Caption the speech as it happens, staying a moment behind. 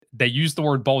they used the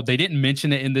word bold. They didn't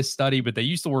mention it in this study, but they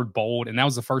used the word bold. And that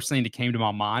was the first thing that came to my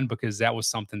mind because that was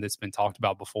something that's been talked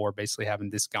about before, basically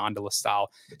having this gondola style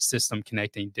system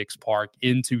connecting Dix Park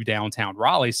into downtown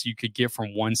Raleigh so you could get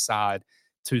from one side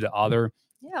to the other.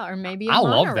 Yeah, or maybe a I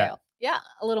monorail. love that. Yeah,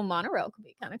 a little monorail could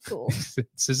be kind of cool.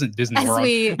 This isn't Disney As World.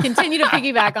 we continue to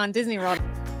piggyback on Disney World.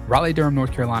 Raleigh-Durham,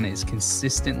 North Carolina is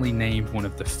consistently named one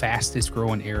of the fastest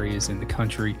growing areas in the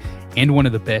country and one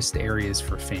of the best areas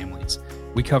for families.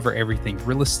 We cover everything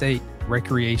real estate,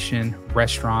 recreation,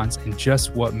 restaurants, and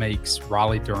just what makes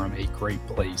Raleigh-Durham a great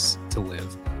place to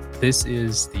live. This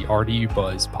is the RDU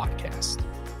Buzz podcast.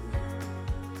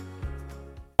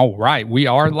 All right, we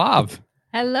are live.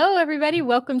 Hello, everybody.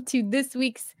 Welcome to this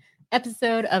week's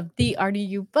episode of the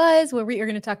RDU Buzz, where we are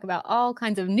going to talk about all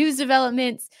kinds of news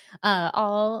developments,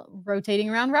 all rotating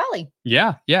around Raleigh.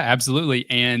 Yeah, absolutely.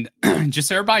 And just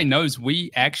so everybody knows,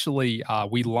 we actually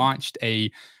we launched a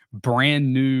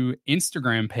brand new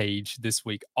Instagram page this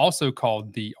week, also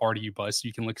called the RDU Buzz. So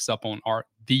you can look us up on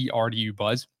the RDU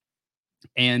Buzz.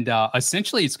 And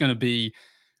essentially, it's going to be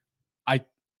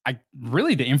I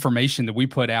really the information that we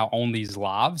put out on these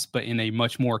lives, but in a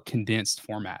much more condensed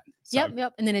format. So,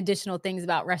 Yep. And then additional things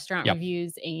about restaurant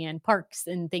reviews and parks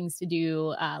and things to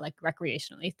do like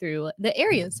recreationally through the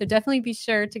area. So definitely be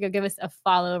sure to go give us a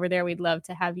follow over there. We'd love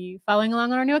to have you following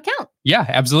along on our new account. Yeah,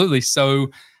 absolutely. So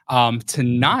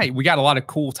tonight, we got a lot of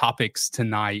cool topics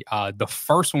tonight. The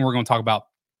first one we're going to talk about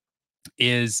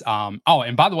is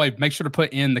and by the way, make sure to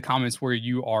put in the comments where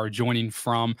you are joining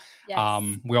from. Yes.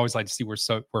 We always like to see where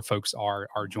folks are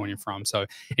joining from. So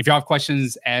if you have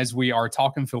questions as we are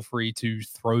talking, feel free to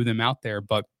throw them out there.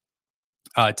 But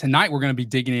tonight we're going to be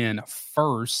digging in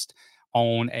first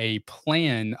on a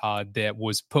plan that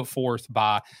was put forth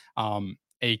by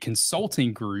a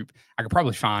consulting group. I could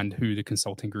probably find who the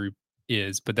consulting group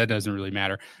is, but that doesn't really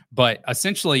matter. But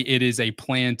essentially, it is a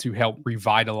plan to help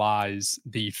revitalize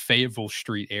the Fayetteville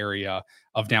Street area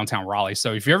of downtown Raleigh.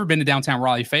 So if you've ever been to downtown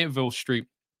Raleigh, Fayetteville Street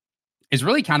is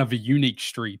really kind of a unique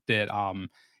street that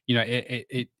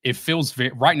it feels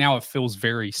right now it feels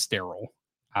very sterile,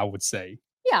 I would say.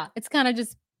 Yeah, it's kind of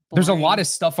just boring. There's a lot of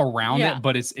stuff around it,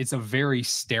 but it's a very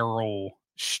sterile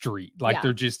street. Like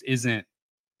there just isn't.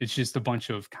 It's just a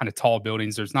bunch of kind of tall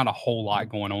buildings. There's not a whole lot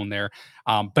going on there,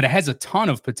 but it has a ton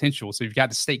of potential. So you've got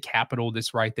the state capitol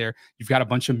that's right there. You've got a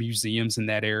bunch of museums in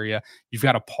that area. You've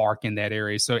got a park in that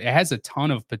area. So it has a ton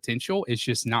of potential. It's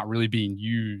just not really being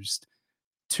used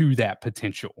to that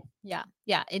potential. Yeah.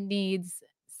 It needs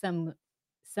some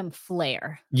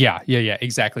flair. Yeah,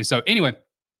 exactly. So anyway,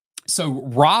 so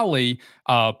Raleigh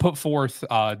put forth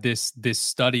this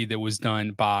study that was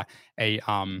done by a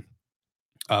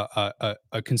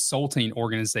consulting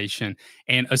organization,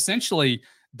 and essentially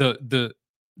the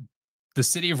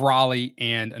city of Raleigh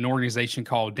and an organization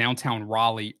called Downtown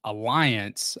Raleigh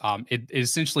Alliance, it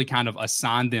essentially kind of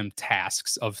assigned them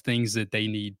tasks of things that they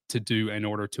need to do in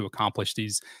order to accomplish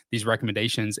these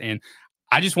recommendations. And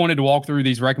I just wanted to walk through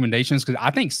these recommendations because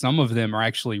I think some of them are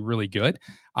actually really good.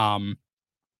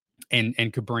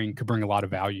 And could bring a lot of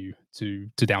value to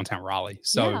downtown Raleigh.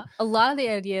 So a lot of the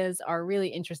ideas are really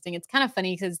interesting. It's kind of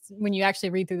funny because when you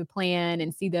actually read through the plan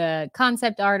and see the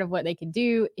concept art of what they could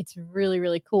do, it's really,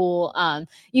 really cool.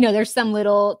 There's some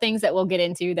little things that we'll get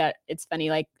into that it's funny,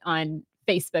 like on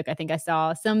Facebook, I think I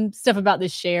saw some stuff about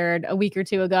this shared a week or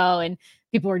two ago and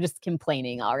people were just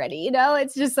complaining already.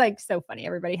 It's just like so funny.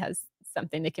 Everybody has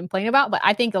something to complain about. But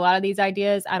I think a lot of these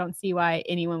ideas, I don't see why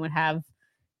anyone would have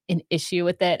an issue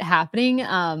with it happening.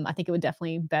 I think it would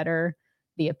definitely better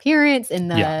the appearance and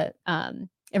the I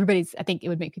think it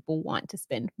would make people want to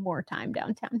spend more time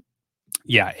downtown.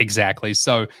 Yeah, exactly.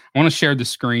 So I want to share the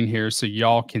screen here so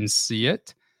y'all can see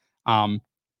it.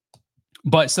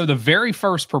 But so the very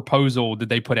first proposal that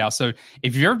they put out, so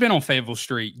if you've ever been on Fayetteville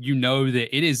Street, you know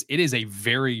that it is a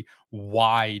very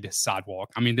wide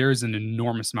sidewalk. I mean, there is an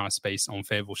enormous amount of space on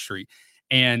Fayetteville Street.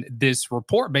 And this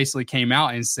report basically came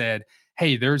out and said,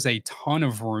 hey, there's a ton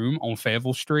of room on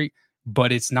Fayetteville Street,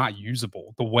 but it's not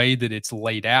usable. The way that it's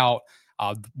laid out,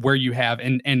 where you have,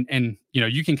 and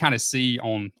you can kind of see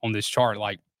on this chart,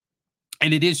 like,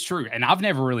 and it is true. And I've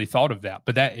never really thought of that,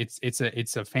 but that it's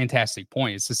a fantastic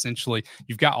point. It's essentially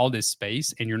you've got all this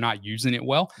space and you're not using it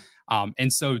well.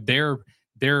 And so their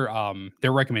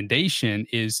recommendation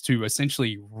is to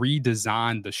essentially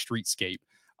redesign the streetscape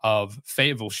of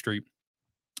Fayetteville Street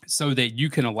so that you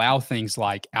can allow things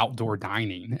like outdoor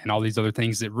dining and all these other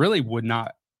things that really would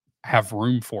not have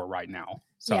room for right now.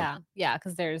 So yeah,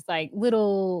 because there's like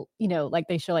little, like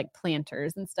they show like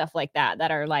planters and stuff like that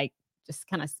are like just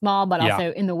kind of small, but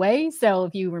also in the way. So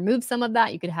if you remove some of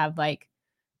that, you could have like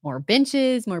more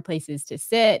benches, more places to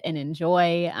sit and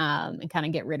enjoy, and kind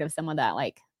of get rid of some of that,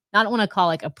 like, I don't want to call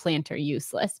like a planter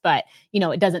useless, but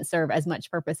it doesn't serve as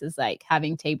much purpose as like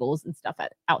having tables and stuff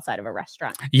outside of a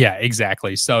restaurant. Yeah,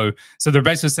 exactly. So they're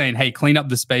basically saying, hey, clean up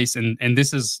the space, and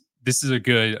this is a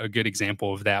good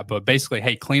example of that. But basically,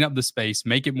 hey, clean up the space,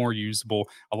 make it more usable,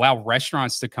 allow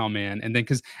restaurants to come in, and then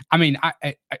because I mean,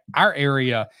 our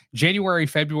area, January,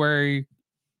 February,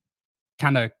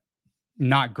 kind of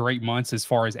not great months as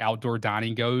far as outdoor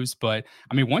dining goes. But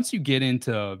I mean, once you get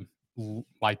into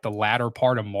like the latter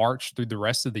part of March through the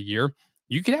rest of the year,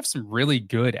 you could have some really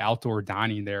good outdoor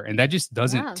dining there. And that just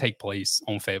doesn't take place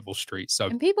on Fayetteville Street. So,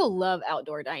 and people love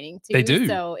outdoor dining too. They do.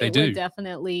 So They it do. would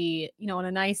definitely, on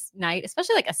a nice night,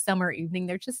 especially like a summer evening,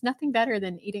 there's just nothing better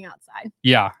than eating outside.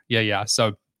 Yeah.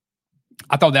 So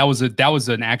I thought that was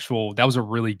a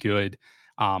really good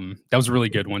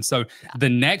one. So the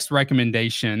next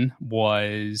recommendation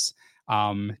was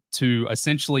to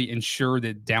essentially ensure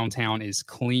that downtown is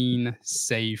clean,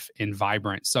 safe, and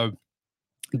vibrant. So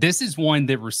this is one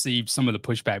that received some of the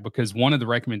pushback because one of the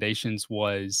recommendations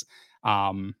was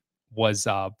more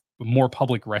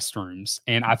public restrooms,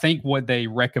 and I think what they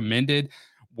recommended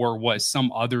were what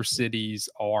some other cities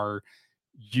are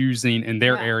using in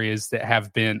their areas that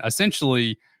have been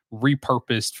essentially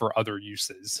repurposed for other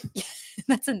uses.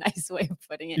 That's a nice way of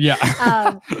putting it.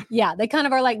 Yeah. Yeah, they kind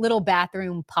of are like little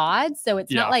bathroom pods. So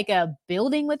it's not like a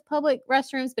building with public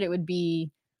restrooms, but it would be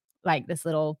like this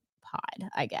little pod,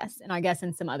 I guess. And I guess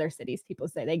in some other cities, people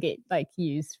say they get like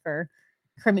used for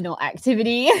criminal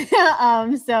activity.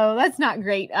 So that's not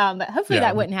great. But hopefully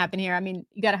that wouldn't happen here. I mean,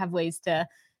 you got to have ways to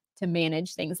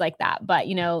manage things like that. But,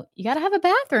 you got to have a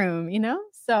bathroom,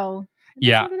 so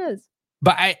that's what it is.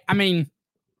 But I mean,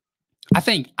 I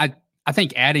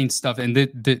think adding stuff, and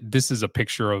this is a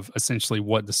picture of essentially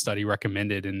what the study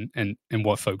recommended and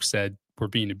what folks said were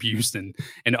being abused in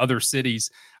other cities.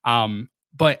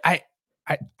 But I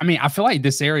mean, I feel like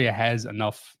this area has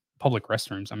enough public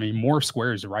restrooms. I mean, Moore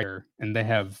Square is right here, and they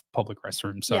have public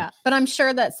restrooms. So. Yeah, but I'm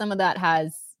sure that some of that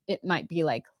it might be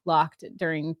like locked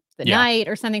during the night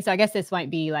or something. So I guess this might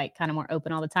be like kind of more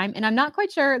open all the time. And I'm not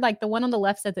quite sure, like the one on the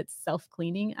left says it's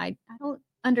self-cleaning. I don't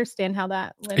understand how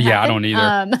that would happen. I don't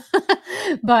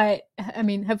either. But I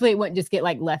mean, hopefully it wouldn't just get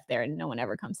like left there and no one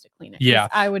ever comes to clean it. Yeah.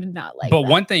 I would not like But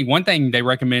that. one thing they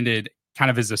recommended kind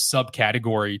of as a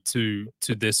subcategory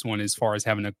to this one, as far as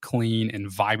having a clean and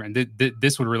vibrant,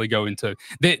 this would really go into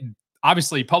that.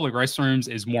 Obviously, public restrooms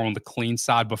is more on the clean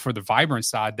side, but for the vibrant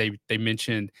side, they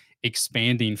mentioned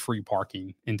expanding free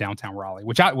parking in downtown Raleigh,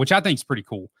 which I think is pretty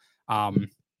cool.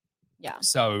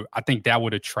 So I think that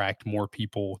would attract more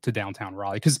people to downtown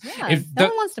Raleigh because if no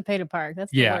one wants to pay to park,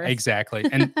 that's the worst. Exactly.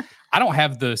 And I don't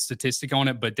have the statistic on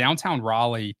it, but downtown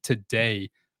Raleigh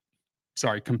today,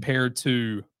 compared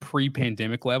to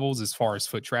pre-pandemic levels as far as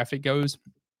foot traffic goes,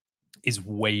 is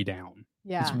way down.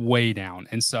 Yeah, it's way down.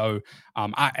 And so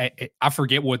I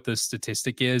forget what the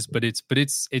statistic is, but it's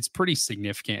pretty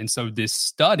significant. And so this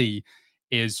study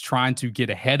is trying to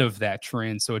get ahead of that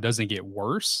trend so it doesn't get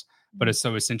worse. But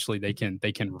so essentially they can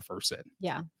reverse it.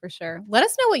 Yeah, for sure. Let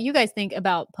us know what you guys think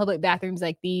about public bathrooms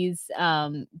like these.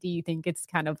 Do you think it's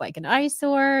kind of like an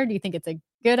eyesore? Do you think it's a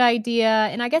good idea?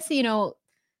 And I guess,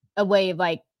 a way of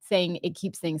like saying it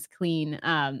keeps things clean.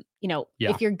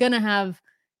 If you're going to have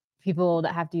people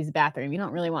that have to use the bathroom, you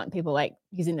don't really want people like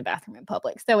using the bathroom in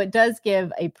public. So it does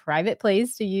give a private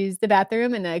place to use the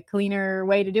bathroom and a cleaner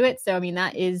way to do it. So, I mean,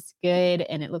 that is good.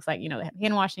 And it looks like, they have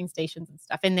hand washing stations and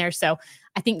stuff in there. So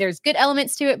I think there's good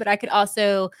elements to it, but I could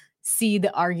also see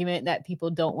the argument that people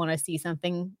don't want to see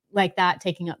something like that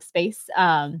taking up space.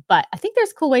 But I think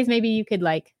there's cool ways. Maybe you could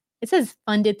it says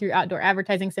funded through outdoor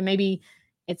advertising. So maybe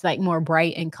it's like more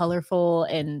bright and colorful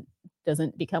and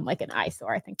doesn't become like an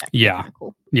eyesore. I think that's kind of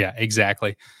cool. Yeah,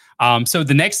 exactly. So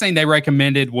the next thing they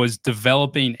recommended was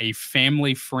developing a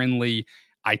family-friendly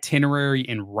itinerary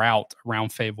and route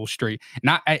around Fayetteville Street.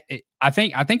 And I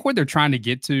think what they're trying to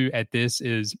get to at this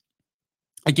is,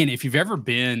 again, if you've ever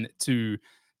been to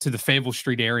the Fayetteville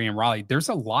Street area in Raleigh, there's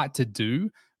a lot to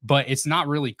do, but it's not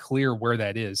really clear where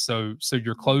that is. So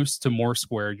you're close to Moore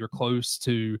Square, you're close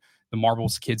to the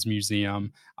Marbles Kids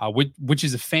Museum, which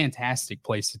is a fantastic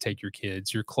place to take your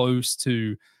kids. You're close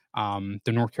to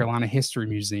the North Carolina History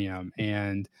Museum,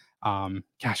 and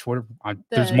there's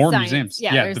more museums.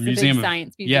 There's the Museum of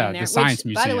Science Museum there, the Science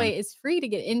Museum. By the way, is free to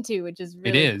get into, which is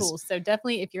really cool. So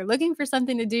definitely, if you're looking for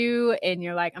something to do and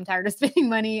you're like, I'm tired of spending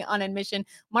money on admission,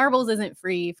 Marbles isn't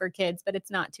free for kids, but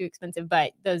it's not too expensive.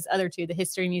 But those other two, the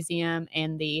History Museum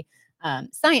and the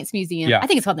Science Museum, I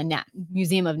think it's called the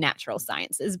Museum of Natural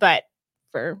Sciences, but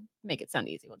for make it sound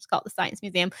easy. We'll just call it the Science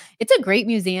Museum. It's a great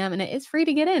museum and it is free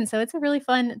to get in. So it's a really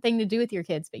fun thing to do with your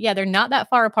kids. But yeah, they're not that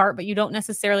far apart, but you don't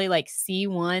necessarily like see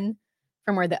one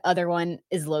from where the other one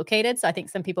is located. So I think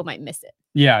some people might miss it.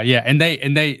 Yeah. And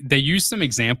they use some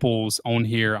examples on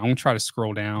here. I'm gonna try to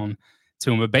scroll down to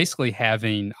them, but basically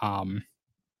having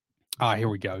here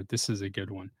we go. This is a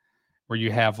good one where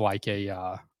you have like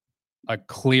a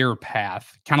clear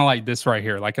path, kind of like this right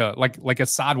here, like a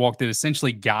sidewalk that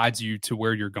essentially guides you to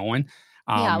where you're going.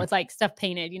 Yeah, with like stuff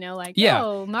painted, like, yeah,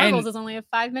 oh, Marbles is only a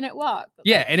 5-minute walk.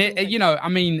 Yeah, and I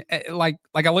mean, like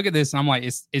I look at this and I'm like,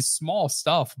 it's small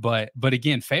stuff, but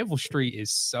again, Fayetteville Street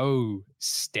is so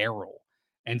sterile,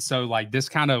 and so like this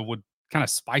would kind of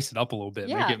spice it up a little bit,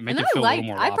 yeah. make it feel a little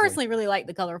more lively. I personally really like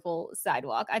the colorful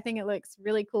sidewalk. I think it looks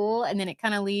really cool, and then it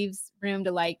kind of leaves room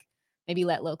to like maybe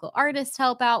let local artists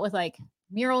help out with like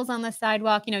murals on the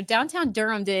sidewalk. Downtown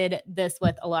Durham did this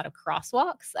with a lot of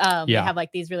crosswalks. They have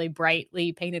like these really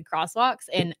brightly painted crosswalks,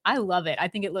 and I love it. I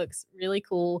think it looks really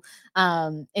cool,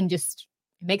 and just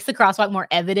makes the crosswalk more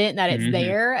evident that it's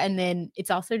there. And then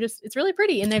it's also it's really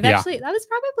pretty. And they've actually, that was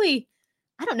probably,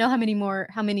 I don't know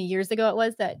how many years ago it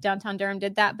was that Downtown Durham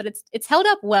did that, but it's held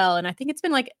up well. And I think it's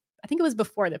been like, I think it was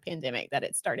before the pandemic that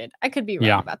it started. I could be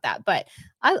wrong about that, but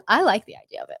I like the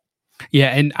idea of it. Yeah,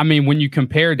 and I mean, when you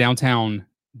compare downtown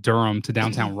Durham to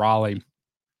downtown Raleigh,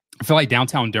 I feel like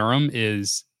downtown Durham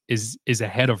is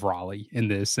ahead of Raleigh in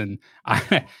this, and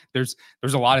there's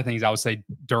a lot of things I would say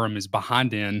Durham is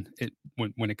behind in it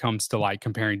when it comes to like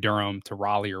comparing Durham to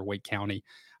Raleigh or Wake County.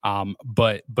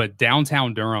 But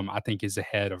downtown Durham, I think, is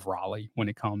ahead of Raleigh when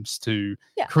it comes to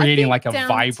creating like a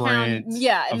vibrant.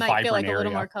 Yeah, it might feel like a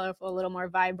little more colorful, a little more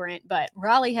vibrant, but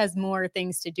Raleigh has more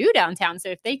things to do downtown. So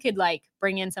if they could like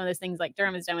bring in some of those things like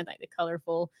Durham has done with like the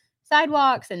colorful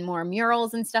sidewalks and more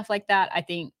murals and stuff like that, I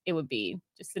think it would be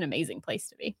just an amazing place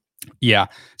to be. Yeah.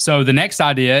 So the next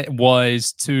idea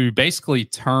was to basically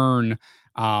turn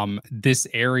this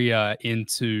area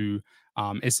into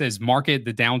it says market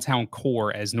the downtown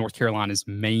core as North Carolina's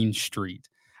Main Street.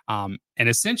 And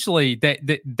essentially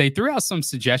they threw out some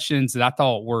suggestions that I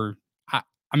thought were,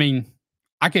 I mean,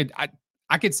 I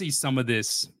could see some of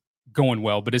this going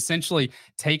well, but essentially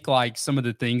take like some of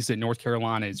the things that North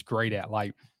Carolina is great at.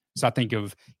 Like, so I think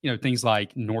of, things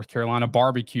like North Carolina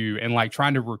barbecue and like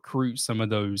trying to recruit some of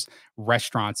those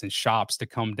restaurants and shops to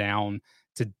come down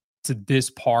to this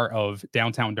part of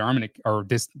downtown Durham or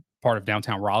this part of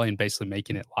downtown Raleigh and basically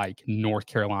making it like North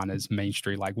Carolina's Main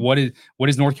Street. Like what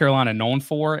is North Carolina known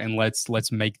for? And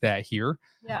let's make that here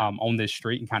on this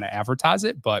street and kind of advertise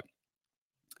it. But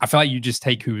I feel like you just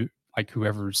take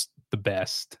whoever's the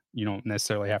best. You don't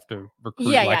necessarily have to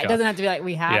recruit. It doesn't have to be like,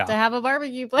 we have to have a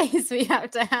barbecue place. We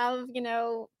have to have,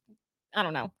 I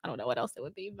don't know what else it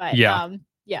would be, but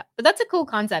but that's a cool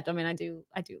concept. I mean, I do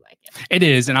like it. It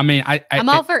is. And I mean, I'm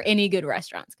all for any good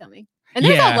restaurants coming. And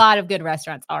there's a lot of good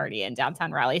restaurants already in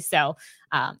downtown Raleigh. So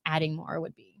adding more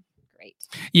would be great.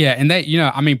 Yeah. And they,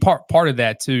 I mean, part of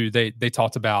that too, they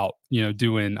talked about,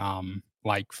 doing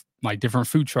like different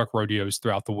food truck rodeos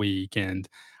throughout the week and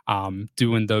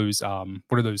doing those what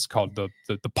are those called, the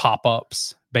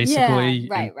pop-ups basically.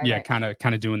 Right. Kind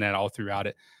of doing that all throughout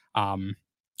it,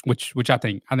 which I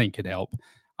think could help.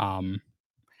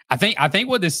 I think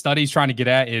what this study is trying to get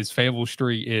at is Fayetteville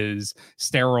Street is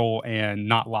sterile and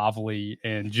not lively,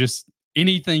 and just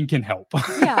anything can help.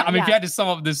 I mean, if you had to sum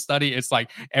up this study, it's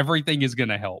like everything is going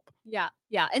to help. Yeah.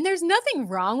 And there's nothing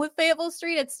wrong with Fayetteville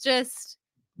Street. It's just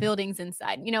buildings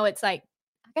inside. It's like,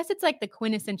 I guess it's like the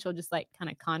quintessential, just like kind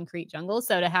of concrete jungle.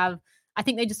 So I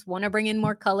think they just want to bring in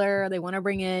more color. They want to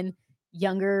bring in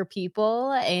younger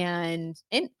people and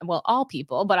all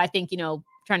people. But I think,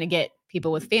 trying to get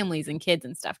people with families and kids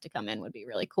and stuff to come in would be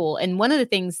really cool. And one of the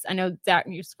things, I know Zach,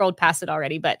 you scrolled past it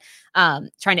already, but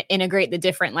trying to integrate the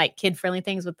different like kid-friendly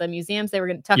things with the museums. They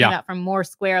were talking about from Moore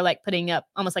Square, like putting up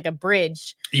almost like a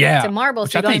bridge to Marble,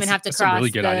 so you don't even have to cross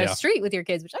the street with your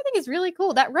kids, which I think is really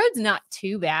cool. That road's not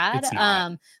too bad,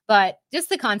 but just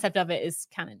the concept of it is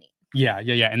kind of neat. Yeah.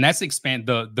 And that's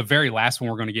the very last one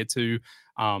we're going to get to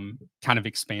kind of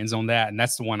expands on that. And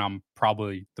that's the one I'm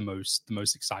probably the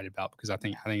most excited about because I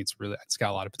think it's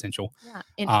got a lot of potential. Yeah.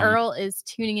 And Earl is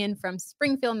tuning in from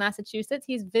Springfield, Massachusetts.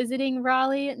 He's visiting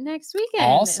Raleigh next weekend.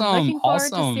 Awesome.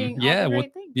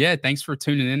 Thanks for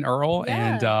tuning in, Earl.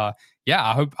 And I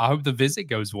hope the visit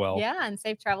goes well. Yeah, and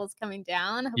safe travels coming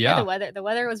down. Hopefully the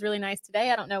weather was really nice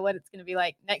today. I don't know what it's going to be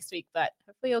like next week, but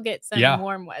hopefully you'll get some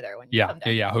warm weather when you come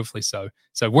down. Yeah, hopefully so.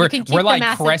 So we're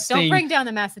like cresting. Don't bring down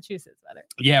the Massachusetts weather.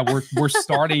 Yeah, we're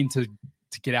starting to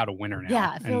get out of winter now.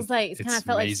 Yeah, it feels like it's kind of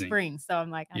felt amazing. Like spring. So I'm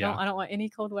like, I don't want any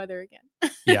cold weather again.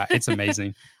 Yeah, it's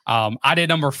amazing. Idea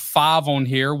number 5 on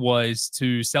here was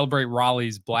to celebrate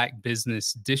Raleigh's Black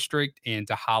business district and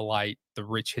to highlight the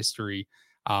rich history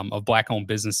of Black-owned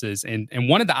businesses. And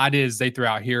one of the ideas they threw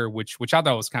out here, which I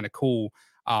thought was kind of cool,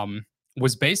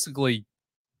 was basically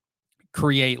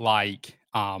create like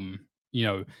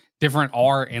different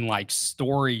art and like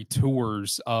story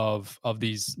tours of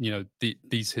these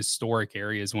these historic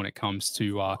areas when it comes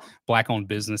to Black-owned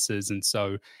businesses. And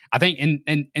so I think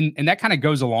and that kind of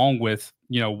goes along with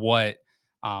what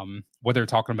they're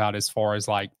talking about as far as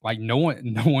like no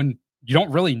one you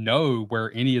don't really know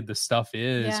where any of the stuff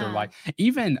is, or like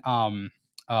even and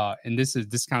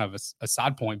this kind of a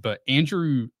side point, but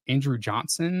Andrew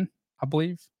Johnson, I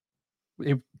believe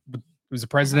it was the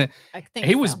president. I think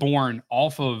he was born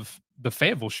off of the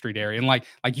Fayetteville Street area, and like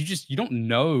you don't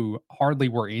know hardly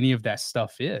where any of that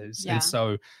stuff is. And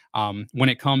so when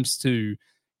it comes to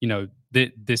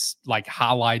this like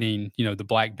highlighting the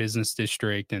Black business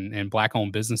district and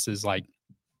Black-owned businesses, like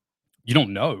you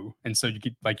don't know, and so you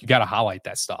got to highlight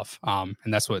that stuff. And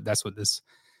that's what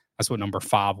number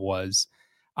 5 was.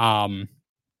 I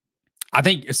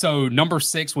think so. Number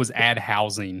 6 was add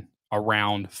housing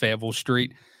around Fayetteville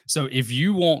Street. So if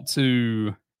you want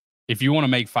to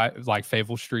make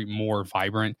Fayetteville Street more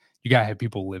vibrant, you gotta have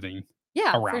people living.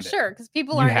 Around for sure, because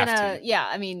people aren't gonna.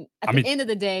 I mean, at the end of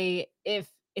the day, if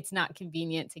it's not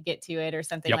convenient to get to it or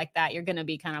something like that, you're gonna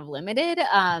be kind of limited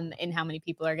in how many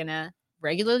people are gonna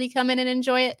regularly come in and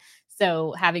enjoy it.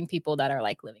 So having people that are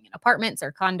like living in apartments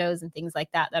or condos and things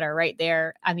like that are right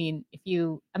there. I mean,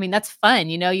 that's fun.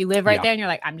 You live right there and you're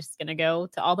like, I'm just going to go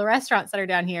to all the restaurants that are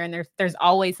down here. And there's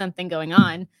always something going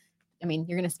on. I mean,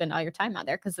 you're going to spend all your time out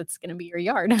there because it's going to be your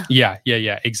yard. Yeah,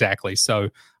 exactly. So,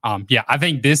 I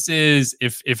think this is,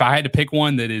 if I had to pick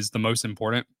one that is the most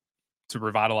important to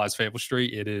revitalize Fayetteville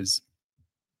Street, it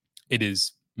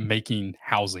is making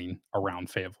housing around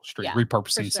Fayetteville Street,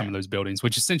 repurposing some of those buildings,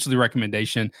 which essentially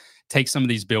recommendation, take some of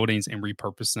these buildings and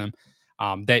repurpose them.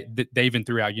 They even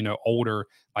threw out, an older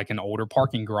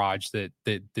parking garage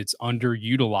that's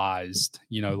underutilized,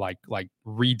 like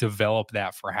redevelop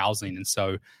that for housing. And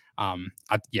so, I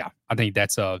think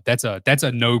that's a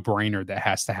no brainer that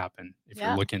has to happen if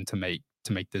you're looking to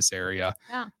make this area,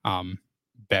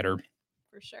 better.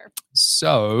 For sure.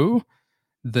 So,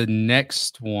 the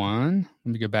next one,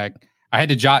 let me go back. I had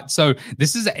to jot. So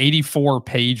this is an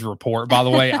 84-page report, by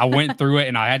the way. I went through it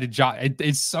and I had to jot.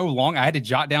 It's so long. I had to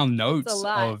jot down notes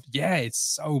it's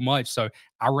so much. So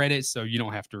I read it, so you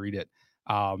don't have to read it.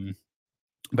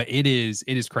 But it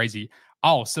is crazy.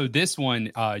 Oh, so this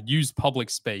one, use public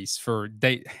space for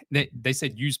they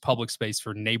said use public space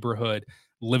for neighborhood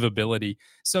livability.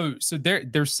 So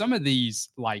there's some of these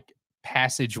like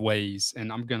passageways,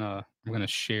 and I'm gonna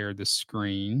share the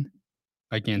screen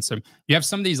again. So you have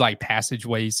some of these like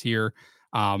passageways here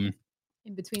in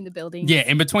between the buildings.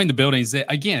 In between the buildings that,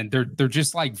 again, they're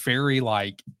just like very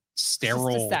like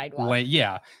sterile sidewalk.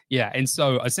 And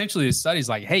so essentially the study's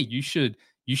like, hey, you should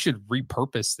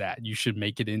repurpose that. You should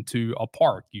make it into a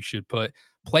park. You should put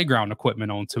playground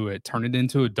equipment onto it, turn it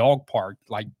into a dog park,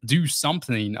 like do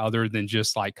something other than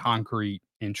just like concrete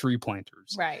and tree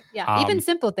planters. Right. Yeah. Even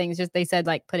simple things, just they said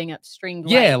like putting up string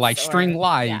lights. Like string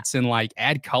lights and like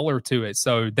add color to it.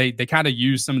 So they kind of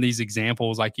use some of these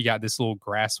examples. Like you got this little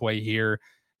grassway here,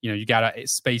 you got a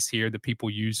space here that people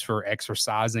use for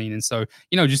exercising. And so,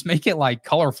 just make it like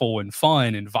colorful and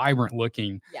fun and vibrant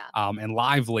looking and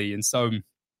lively. And so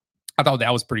I thought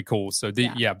that was pretty cool. So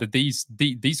but these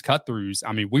cut throughs,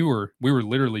 I mean, we were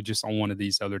literally just on one of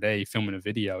these the other day filming a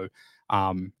video.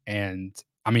 And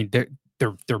I mean,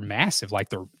 they're massive, like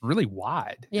they're really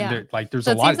wide. Yeah. And like there's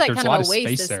so a lot, like there's kind a lot of a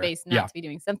waste of space there. Not to be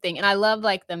doing something. And I love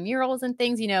like the murals and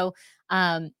things, if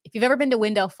you've ever been to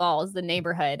Wendell Falls, the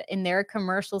neighborhood, in their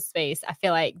commercial space, I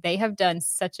feel like they have done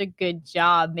such a good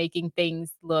job making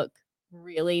things look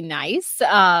really nice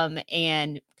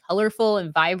and colorful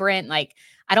and vibrant. Like,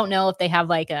 I don't know if they have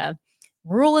like a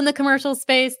rule in the commercial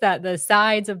space that the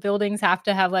sides of buildings have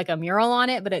to have like a mural on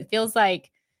it, but it feels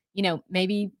like,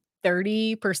 maybe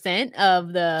 30%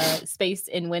 of the space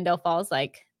in Wendell Falls,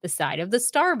 like the side of the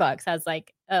Starbucks has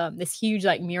like this huge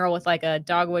like mural with like a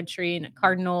dogwood tree and a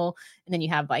cardinal. And then you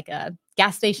have like a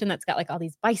gas station that's got like all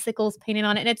these bicycles painted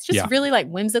on it. And it's just really like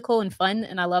whimsical and fun.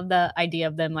 And I love the idea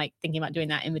of them like thinking about doing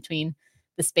that in between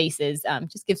the spaces.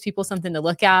 Just gives people something to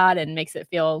look at and makes it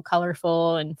feel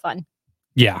colorful and fun.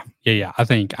 Yeah. I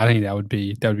think that would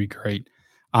be great.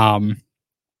 And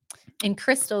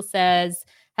Crystal says,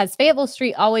 has Fayetteville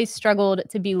Street always struggled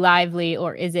to be lively,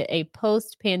 or is it a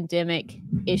post-pandemic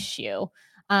issue?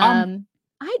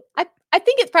 I I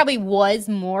think it probably was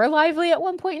more lively at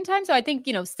one point in time. So I think,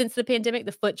 since the pandemic,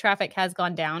 the foot traffic has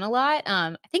gone down a lot.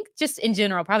 I think just in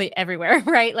general, probably everywhere,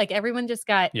 right? Like everyone just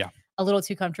got a little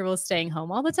too comfortable staying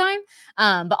home all the time.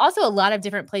 But also a lot of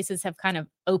different places have kind of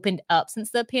opened up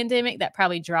since the pandemic that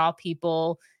probably draw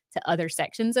people to other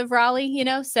sections of Raleigh,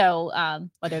 So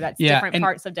whether that's different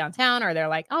parts of downtown, or they're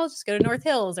like, oh, I'll just go to North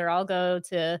Hills, or I'll go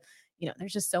to,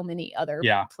 there's just so many other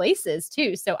places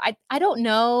too. So I don't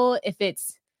know if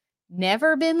it's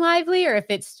never been lively, or if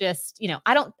it's just,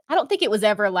 I don't think it was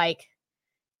ever like,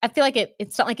 I feel like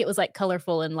it's not like it was like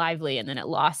colorful and lively and then it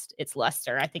lost its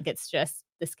luster. I think it's just,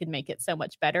 this could make it so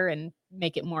much better and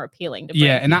make it more appealing to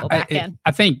bring people back in.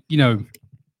 I think,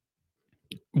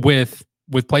 with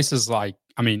places like,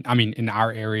 I mean, in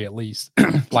our area at least,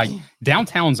 like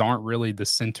downtowns aren't really the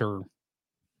center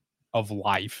of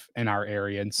life in our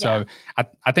area. And so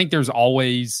I think there's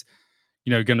always,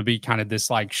 going to be kind of this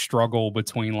like struggle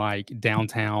between like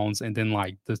downtowns and then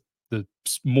like the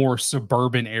more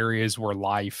suburban areas where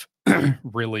life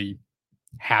really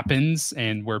happens,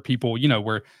 and where people,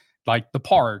 where like the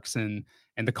parks and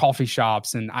the coffee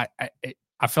shops. And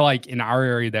I feel like in our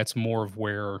area, that's more of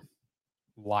where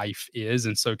life is.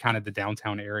 And so kind of the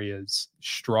downtown areas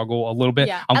struggle a little bit,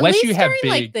 unless you have big,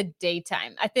 like the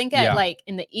daytime. I think at like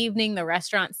in the evening, the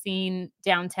restaurant scene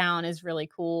downtown is really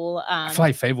cool. I feel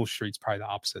like Fayetteville Street's probably the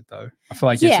opposite though. I feel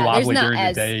like it's lively during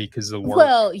the day because of the work.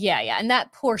 Well, and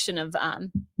that portion of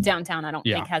downtown I don't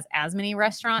think has as many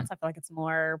restaurants. I feel like it's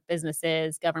more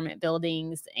businesses, government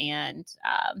buildings, and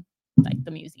like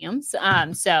the museums.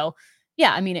 So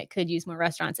yeah, I mean, it could use more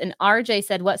restaurants. And RJ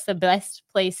said, what's the best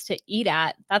place to eat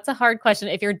at? That's a hard question.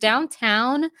 If you're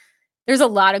downtown, there's a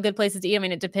lot of good places to eat. I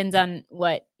mean, it depends on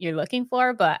what you're looking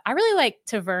for, but I really like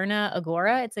Taverna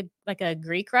Agora. It's like a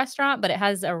Greek restaurant, but it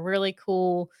has a really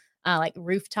cool like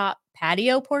rooftop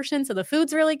patio portion. So the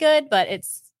food's really good, but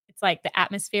it's like the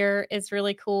atmosphere is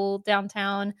really cool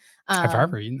downtown. Have I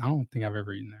ever eaten? I don't think I've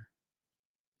ever eaten there.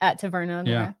 At Taverna.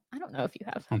 Yeah. I don't know if you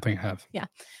have. I don't think I have. Yeah.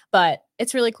 But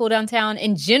it's really cool downtown.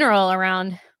 In general,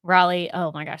 around Raleigh,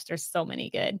 oh my gosh, there's so many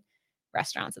good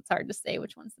restaurants. It's hard to say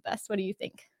which one's the best. What do you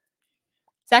think?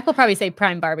 Zach will probably say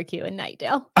Prime Barbecue in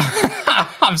Nightdale.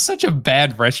 I'm such a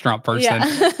bad restaurant person.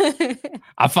 Yeah.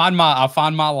 I find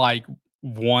my like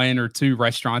one or two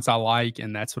restaurants I like,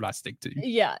 and that's what I stick to.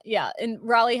 Yeah. And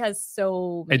Raleigh has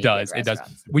so many It does.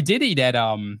 We did eat at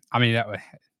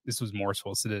this was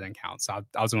Morrisville, so it didn't count. So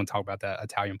I was going to talk about that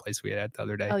Italian place we had at the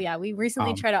other day. Oh yeah, we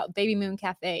recently tried out Baby Moon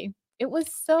Cafe. It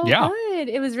was so good.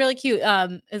 It was really cute.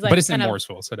 But it's in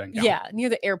Morrisville, so it doesn't count. Yeah, near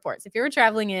the airport. So if you're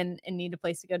traveling in and need a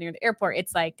place to go near the airport,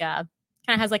 it's like kind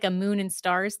of has like a moon and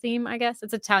stars theme, I guess.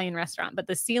 It's an Italian restaurant, but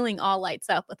the ceiling all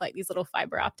lights up with like these little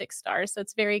fiber optic stars. So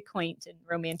it's very quaint and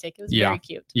romantic. It was very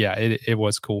cute. Yeah, it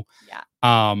was cool.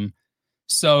 Yeah.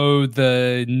 So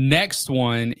the next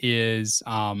one is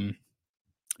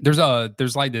there's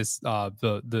like this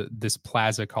this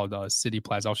plaza called City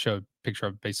Plaza. I'll show a picture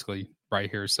of basically right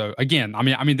here. So again, I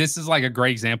mean this is like a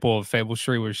great example of Fayetteville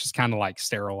Street, where it's just kind of like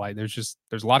sterile. Like there's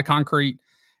a lot of concrete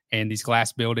and these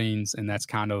glass buildings, and that's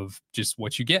kind of just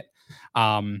what you get.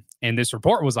 And this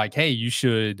report was like, hey, you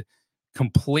should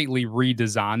completely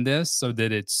redesign this so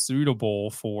that it's suitable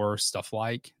for stuff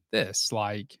like this,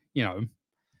 like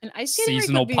and ice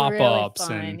seasonal pop-ups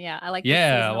really and I like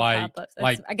pop-ups.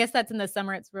 I guess that's in the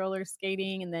summer. It's roller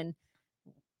skating, and then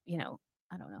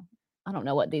I don't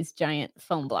know what these giant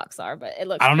foam blocks are, but it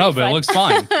looks. I don't know, but it looks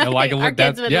fun. That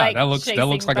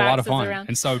looks like a lot of fun. Around.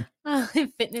 And so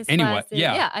fitness anyway,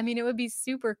 classes. I mean, it would be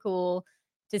super cool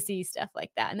to see stuff like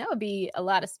that, and that would be a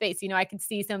lot of space. I could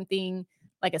see something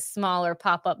like a smaller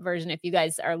pop-up version. If you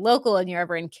guys are local and you're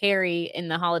ever in Cary in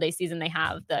the holiday season, they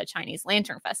have the Chinese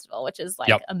Lantern Festival, which is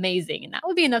like amazing. And that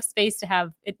would be enough space to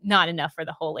have it, not enough for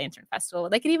the whole Lantern Festival.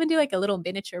 They could even do like a little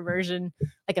miniature version,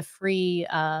 like a free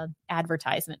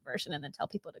advertisement version, and then tell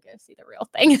people to go see the real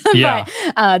thing. Yeah.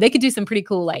 But they could do some pretty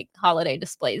cool like holiday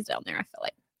displays down there, I feel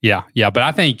like. Yeah. But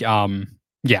I think, I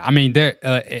mean, there,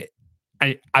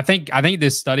 I think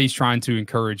this study is trying to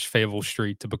encourage Fayetteville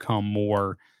Street to become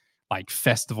more like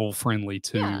festival friendly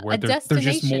too, where there's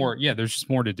just more, there's just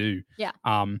more to do. Yeah.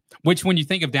 Which when you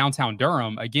think of downtown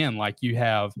Durham, again, like you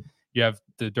have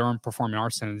the Durham Performing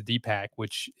Arts Center, the DPAC,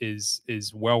 which is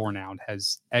well renowned,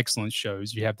 has excellent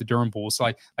shows. You have the Durham Bulls. So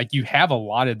like you have a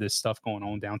lot of this stuff going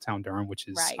on downtown Durham, which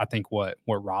is I think what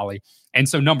Raleigh. And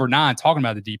so number 9, talking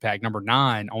about the DPAC, number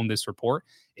 9 on this report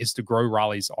is to grow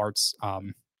Raleigh's arts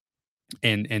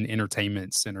and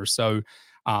entertainment center. So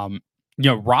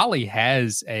Raleigh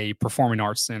has a performing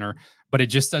arts center, but it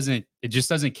just doesn't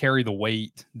carry the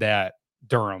weight that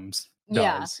Durham's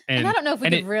does. And I don't know if we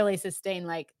could really sustain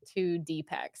like 2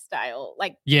 DPEC style.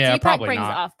 Like DPEC brings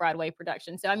off Broadway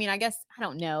production. So I mean, I guess I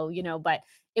don't know, you know, but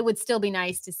it would still be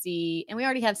nice to see. And we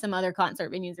already have some other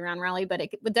concert venues around Raleigh, but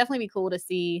it would definitely be cool to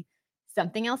see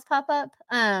something else pop up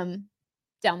down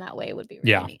that way. Would be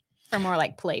really neat for more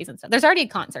like plays and stuff. There's already a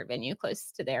concert venue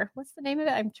close to there. What's the name of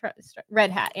it?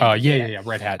 Red Hat. Yeah.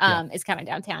 Red Hat. It's kind of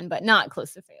downtown, but not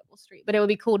close to Fayetteville Street. But it would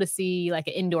be cool to see like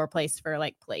an indoor place for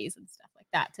like plays and stuff like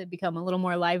that to become a little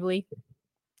more lively.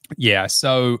 Yeah.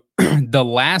 So the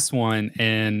last one,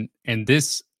 and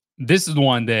this is the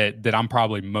one that I'm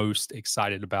probably most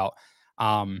excited about.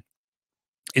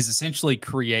 Is essentially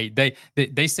create.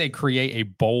 They say create a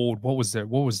bold. What was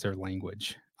their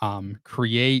language?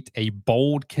 Create a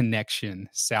bold connection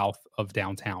south of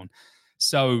downtown.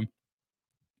 So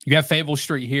you have Fayetteville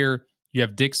Street here. You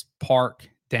have Dix Park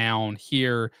down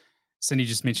here. Cindy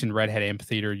just mentioned Red Hat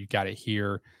Amphitheater. You got it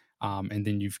here. And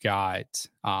then you've got,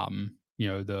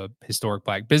 the historic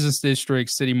Black Business District,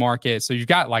 City Market. So you've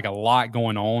got like a lot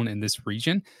going on in this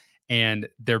region. And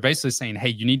they're basically saying, hey,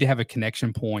 you need to have a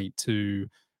connection point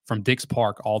from Dix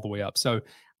Park all the way up. So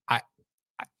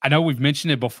I know we've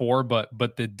mentioned it before, but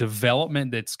the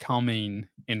development that's coming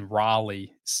in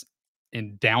Raleigh,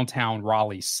 in downtown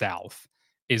Raleigh South,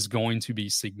 is going to be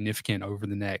significant over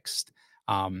the next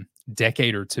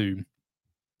decade or two.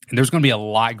 And there's going to be a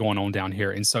lot going on down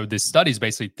here. And so this study is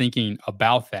basically thinking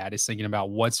about that. It's thinking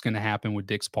about what's going to happen with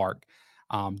Dix Park,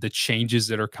 the changes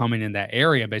that are coming in that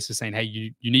area, basically saying, hey,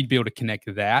 you need to be able to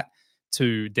connect that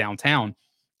to downtown.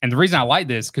 And the reason I like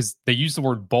this, because they use the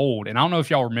word bold. And I don't know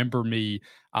if y'all remember me.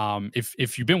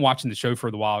 If you've been watching the show for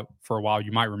a while,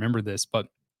 you might remember this. But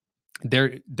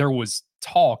there was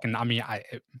talk, and I mean,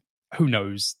 who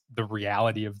knows the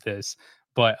reality of this?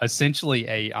 But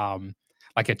essentially,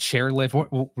 like a chairlift.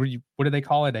 What do they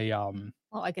call it?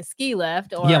 Like a ski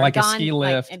lift, or like a ski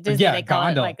lift. Like,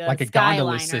 gondola, like a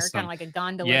gondola system, kind of like a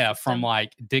gondola. Yeah, system. From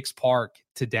like Dix Park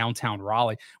to downtown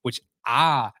Raleigh, which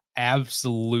I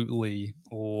absolutely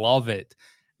love it.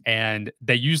 And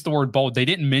they used the word bold. They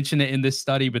didn't mention it in this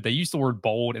study, but they used the word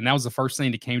bold. And that was the first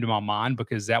thing that came to my mind,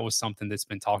 because that was something that's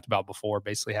been talked about before,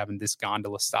 basically having this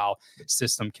gondola style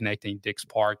system connecting Dix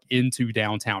Park into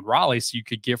downtown Raleigh, so you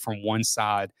could get from one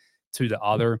side to the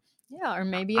other. Yeah, or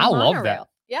maybe I love that.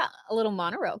 Yeah, a little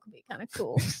monorail could be kind of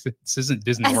cool. This isn't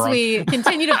Disney World. As we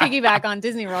continue to piggyback on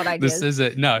Disney World ideas. This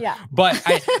isn't, no. Yeah. But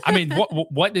I mean,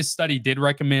 what this study did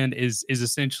recommend is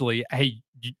essentially, hey,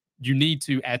 you need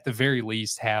to, at the very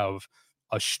least, have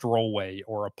a strollway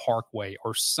or a parkway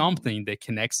or something that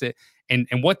connects it. And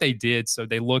what they did, so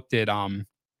they looked at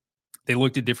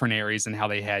different areas and how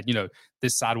they had,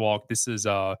 this sidewalk. This is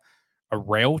a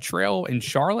rail trail in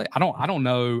Charlotte. I don't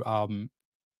know.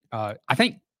 I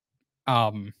think.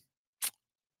 I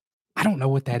don't know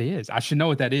what that is. I should know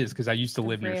what that is, because I used to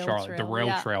live near Charlotte. The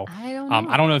rail trail.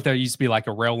 I don't know if there used to be like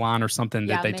a rail line or something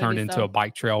that they turned into a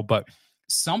bike trail, but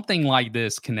something like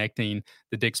this connecting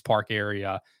the Dix Park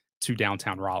area to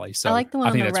downtown Raleigh. So I like the one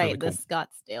on the right, really cool. The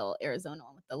Scottsdale, Arizona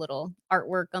one with the little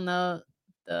artwork on the.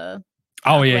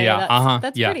 Oh yeah.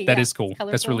 That's pretty. That is cool.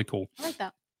 Colorful. That's really cool. I like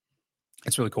that.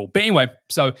 It's really cool. But anyway,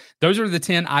 so those are the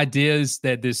 10 ideas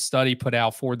that this study put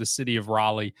out for the city of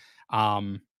Raleigh.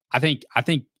 I think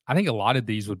a lot of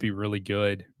these would be really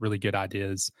good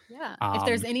ideas. Yeah. If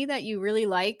there's any that you really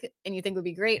like and you think would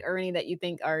be great, or any that you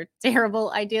think are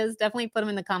terrible ideas, definitely put them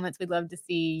in the comments. We'd love to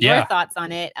see your thoughts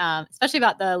on it, especially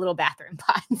about the little bathroom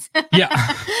pods.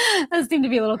 Yeah. Those seem to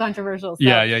be a little controversial. So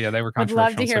yeah. They were controversial. I'd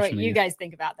love to hear what you guys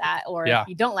think about that. Or if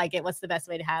you don't like it, what's the best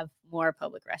way to have more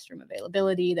public restroom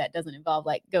availability that doesn't involve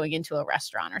like going into a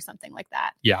restaurant or something like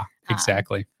that? Yeah,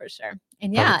 exactly. For sure.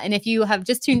 And and if you have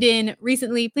just tuned in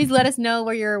recently, please let us know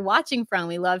where you're watching from.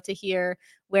 We love to hear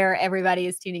where everybody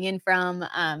is tuning in from.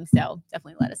 So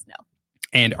definitely let us know.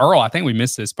 And Earl, I think we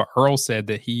missed this, but Earl said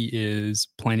that he is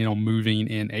planning on moving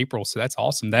in April. So that's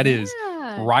awesome. That is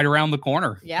right around the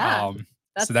corner. Yeah.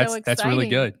 That's really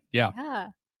good. Yeah.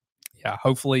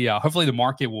 Hopefully the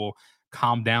market will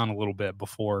calm down a little bit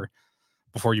before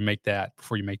you make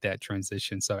that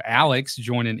transition. So Alex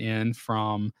joining in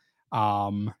from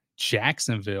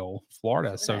Jacksonville,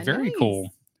 Florida. So very cool.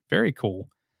 Very cool.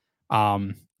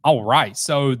 All right.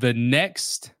 So the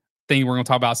next thing we're going to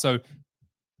talk about. So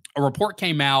a report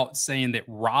came out saying that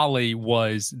Raleigh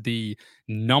was the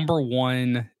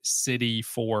 #1 city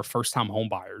for first-time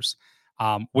homebuyers,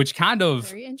 which kind of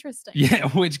very interesting. Yeah,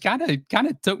 which kind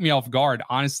of took me off guard.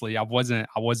 Honestly, I wouldn't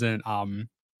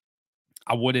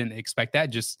expect that,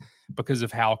 just because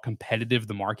of how competitive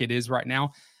the market is right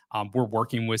now. We're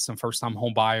working with some first time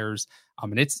home buyers.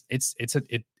 And it's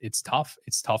tough.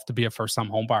 It's tough to be a first time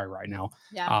home buyer right now.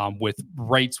 Yeah. With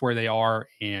rates where they are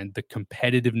and the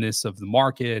competitiveness of the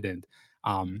market, and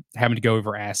having to go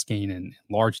over asking and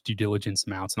large due diligence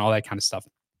amounts and all that kind of stuff.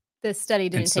 The study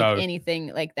didn't so take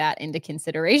anything like that into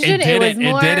consideration. It was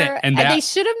more, and they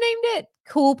should have named it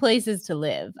 "Cool Places to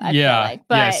Live." I feel like,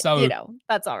 but so,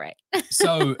 that's all right.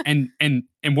 So and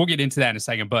we'll get into that in a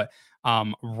second. But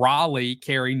Raleigh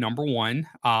carry number one,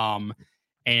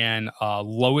 and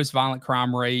lowest violent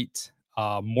crime rate,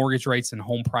 mortgage rates, and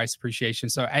home price appreciation.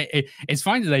 So it's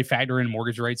fine that they factor in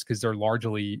mortgage rates because they're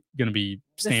largely going to be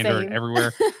standard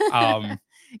everywhere.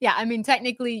 Yeah, I mean,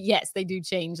 technically, yes, they do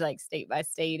change like state by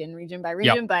state and region by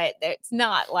region, but it's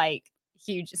not like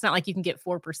huge. It's not like you can get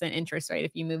 4% interest rate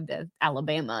if you move to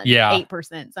Alabama and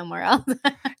 8% somewhere else.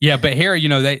 But here,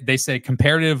 they say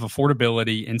comparative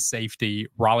affordability and safety.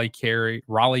 Raleigh carry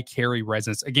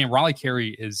residents. Again, Raleigh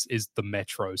carry is the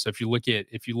metro. So if you look at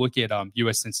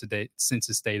U.S.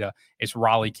 Census data, it's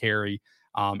Raleigh carry,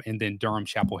 and then Durham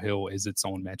Chapel Hill is its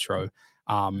own metro.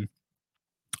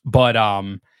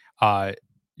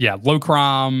 Low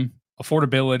crime,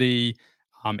 affordability,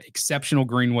 exceptional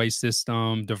greenway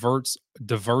system, diverse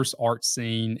art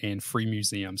scene, and free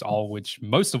museums,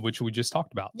 most of which we just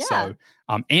talked about. Yeah. So,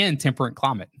 and temperate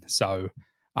climate. So,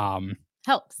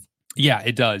 helps. Yeah,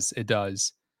 it does. It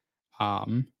does. Let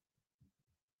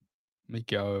me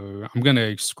go. I'm going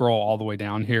to scroll all the way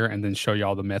down here and then show you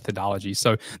all the methodology.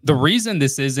 So the reason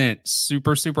this isn't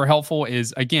super, super helpful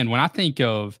is, again, when I think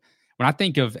of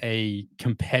a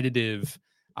competitive,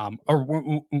 or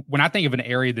when I think of an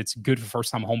area that's good for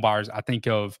first-time homebuyers, I think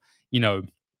of,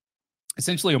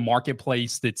 essentially a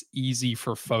marketplace that's easy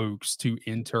for folks to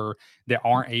enter that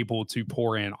aren't able to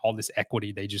pour in all this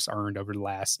equity they just earned over the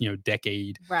last,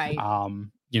 decade. Right.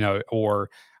 Or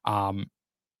an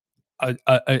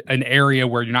area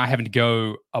where you're not having to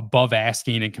go above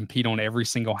asking and compete on every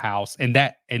single house. And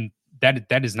that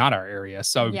is not our area.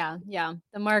 So yeah.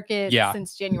 The market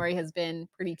since January has been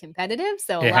pretty competitive.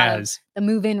 So a lot of the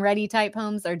move-in ready type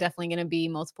homes are definitely going to be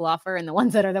multiple offer, and the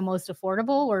ones that are the most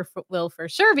affordable will for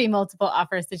sure be multiple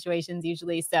offer situations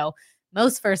usually. So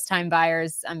most first-time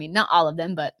buyers, I mean, not all of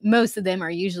them, but most of them are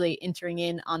usually entering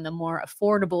in on the more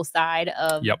affordable side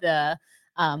of the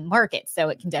market. So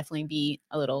it can definitely be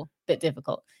a little bit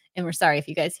difficult. And we're sorry if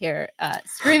you guys hear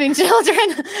screaming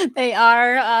children. They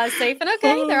are safe and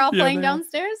okay. They're all playing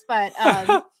downstairs, but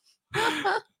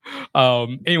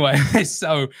anyway,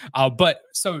 so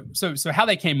how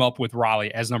they came up with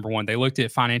Raleigh as number one, they looked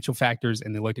at financial factors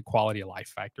and they looked at quality of life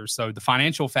factors. So the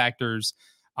financial factors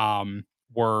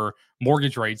were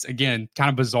mortgage rates. Again, kind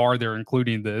of bizarre they're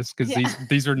including this because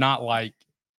these are not like,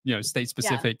 state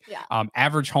specific.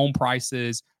 Average home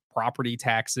prices, property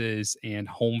taxes, and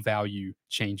home value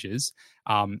changes.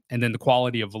 And then the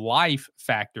quality of life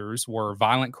factors were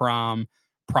violent crime,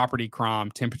 property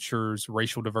crime, temperatures,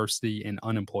 racial diversity, and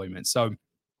unemployment. So,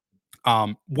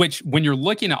 which when you're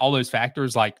looking at all those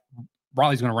factors, like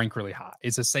Raleigh's going to rank really high.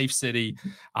 It's a safe city,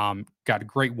 got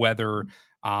great weather.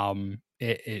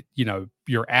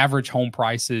 Your average home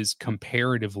prices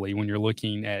comparatively, when you're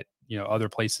looking at, other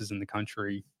places in the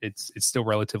country, it's still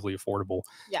relatively affordable.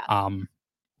 Yeah. I mean,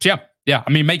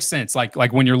 it makes sense. Like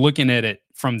when you're looking at it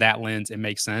from that lens, it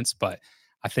makes sense. But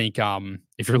I think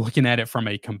if you're looking at it from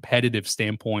a competitive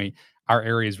standpoint, our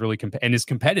area is really and is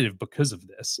competitive because of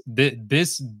this.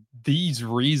 These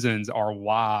reasons are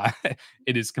why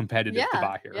it is competitive to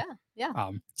buy here.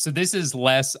 So this is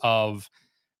less of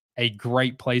a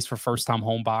great place for first-time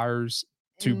home buyers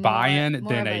to buy in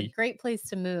than a great place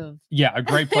to move. Yeah, a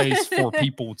great place for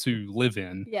people to live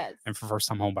in. Yes. And for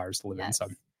first-time home buyers to live in. So.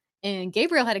 And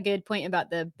Gabriel had a good point about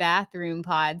the bathroom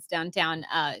pods downtown.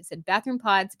 It said bathroom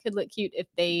pods could look cute if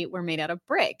they were made out of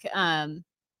brick. No,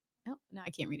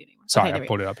 I can't read it anymore. Sorry, I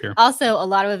pulled it up here. Also, a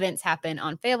lot of events happen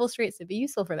on Fayetteville Street, so it'd be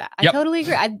useful for that. I totally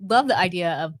agree. I love the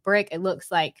idea of brick.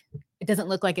 It doesn't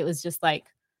look like it was just like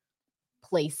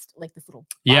placed like this little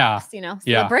box, So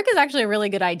the brick is actually a really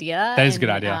good idea. That is a good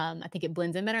idea. I think it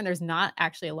blends in better. And there's not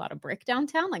actually a lot of brick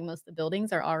downtown. Like most of the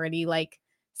buildings are already like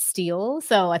steel.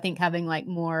 So I think having like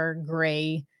more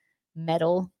gray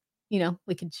metal,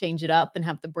 we could change it up and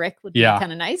have the brick would be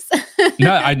kind of nice.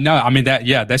 I mean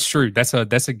that's true. That's a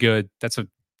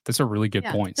really good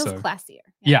point. It feels classier.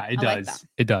 It does. Like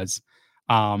it does.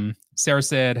 Sarah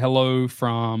said hello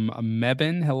from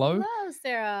Mebane. Hello,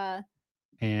 Sarah.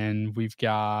 And we've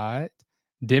got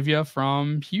Divya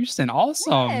from Houston.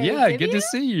 Awesome. Hey, good to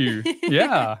see you.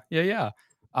 Yeah.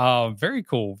 Very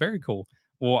cool. Very cool.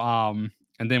 Well,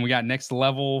 And then we got Next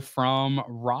Level from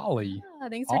Raleigh.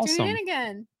 Thanks for tuning in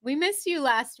again. We missed you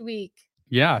last week.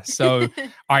 Yeah. So, all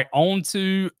right, on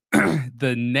to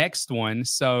the next one.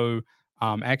 So,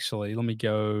 actually, let me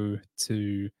go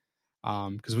to,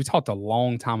 because we talked a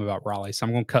long time about Raleigh. So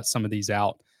I'm going to cut some of these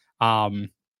out.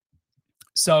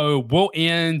 So we'll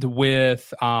end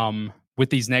with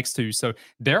these next two. So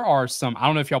there are some, I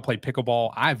don't know if y'all play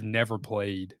pickleball. I've never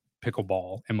played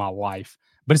pickleball in my life,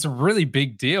 but it's a really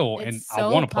big deal, and so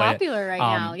I want to play it. Popular right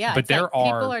now. Yeah, but there are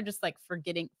people are just like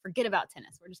forget about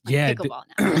tennis. We're just playing pickleball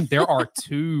now. There are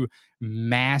two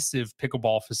massive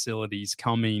pickleball facilities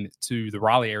coming to the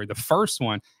Raleigh area. The first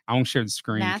one, I won't share the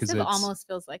screen because massive almost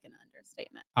feels like an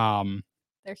understatement.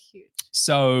 They're huge.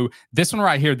 So this one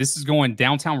right here, this is going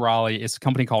downtown Raleigh. It's a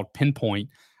company called Pinpoint.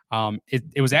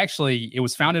 It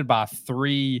was founded by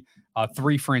three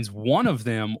friends. One of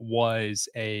them was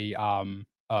a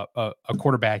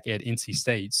quarterback at NC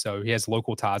State, so he has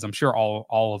local ties. I'm sure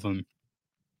all of them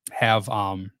have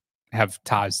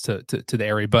ties to the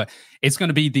area, but it's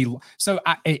going to be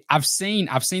I've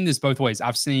seen this both ways.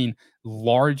 I've seen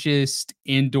largest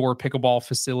indoor pickleball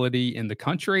facility in the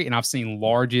country, and I've seen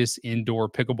largest indoor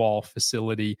pickleball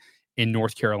facility in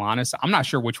North Carolina. So I'm not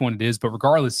sure which one it is, but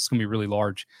regardless, it's going to be really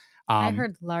large. I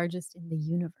heard largest in the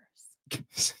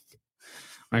universe.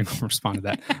 I'm going to respond to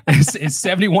that. It's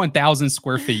 71,000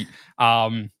 square feet.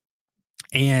 And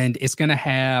it's going to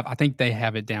have, I think they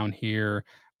have it down here,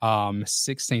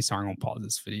 16. Sorry, I'm going to pause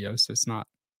this video so it's not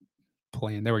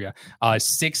playing. There we go.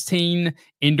 16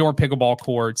 indoor pickleball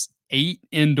courts, 8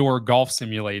 indoor golf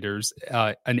simulators,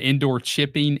 an indoor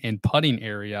chipping and putting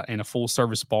area, and a full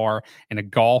service bar, and a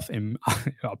golf and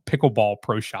a pickleball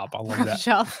pro shop. I love that.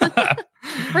 Shop.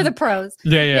 For the pros.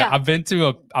 Yeah. I've been to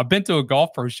a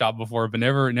golf pro shop before, but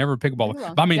never pickleball.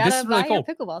 Cool. But I mean, this is really cool.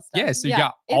 Pickleball stuff. Yeah, so you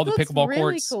got all the pickleball really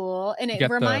courts. Cool, and it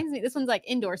reminds me. This one's like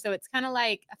indoor, so it's kind of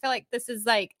like, I feel like this is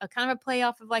like a kind of a play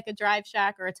off of like a Drive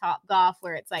Shack or a Top Golf,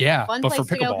 where it's like a fun place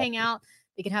to go hang out.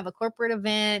 They can have a corporate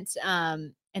event.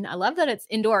 And I love that it's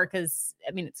indoor because,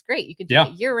 I mean, it's great. You could do it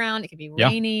year round. It could be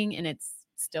raining and it's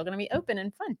still going to be open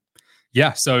and fun.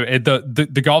 Yeah. So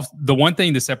the golf, the one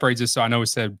thing that separates us, so I know it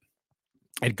said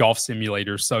at golf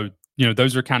simulators. So,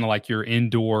 those are kind of like your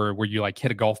indoor where you like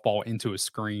hit a golf ball into a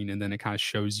screen and then it kind of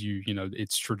shows you,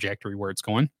 its trajectory where it's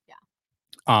going.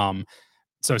 Yeah.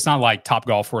 So it's not like Top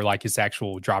Golf where like it's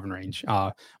actual driving range.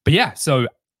 But yeah, so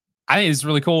I think it's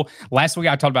really cool. Last week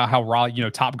I talked about how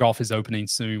Raleigh, Top Golf is opening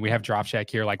soon. We have Drive Shack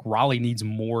here. Like Raleigh needs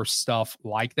more stuff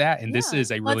like that, and this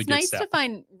is a really good step. It's nice to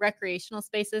find recreational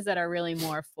spaces that are really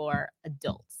more for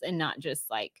adults and not just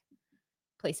like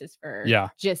places for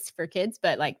just for kids,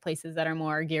 but like places that are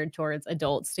more geared towards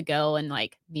adults to go and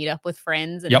like meet up with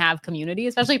friends and have community,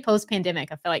 especially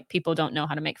post-pandemic. I feel like people don't know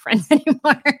how to make friends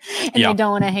anymore and they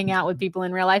don't want to hang out with people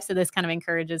in real life. So this kind of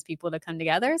encourages people to come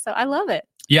together. So I love it.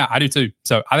 Yeah, I do too.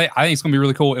 So I think it's going to be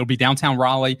really cool. It'll be downtown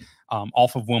Raleigh,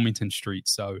 off of Wilmington Street.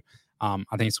 So I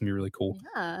think it's going to be really cool.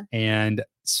 Yeah. And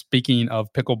speaking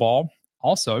of pickleball,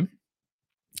 also,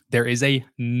 there is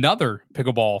another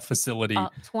pickleball facility.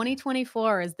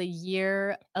 2024 is the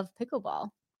year of pickleball.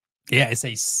 Yeah, it's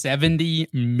a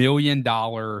 $70 million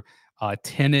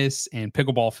tennis and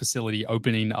pickleball facility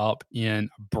opening up in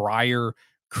Briar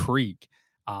Creek.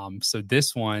 So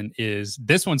this one's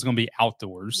going to be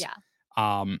outdoors.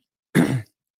 Yeah.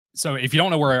 So if you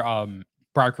don't know where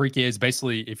Briar Creek is,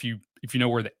 basically if you know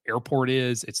where the airport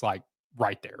is, it's like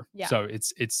right there. Yeah. So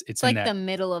it's like in the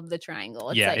middle of the triangle.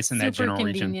 It's like it's in that general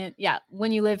region. Yeah.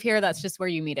 When you live here, that's just where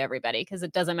you meet everybody, because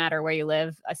it doesn't matter where you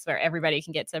live. I swear everybody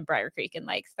can get to Briar Creek in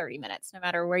like 30 minutes. No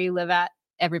matter where you live at,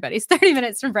 everybody's 30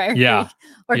 minutes from Briar Creek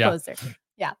or closer.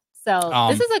 Yeah. So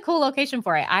this is a cool location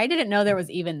for it. I didn't know there was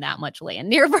even that much land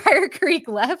near Briar Creek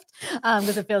left,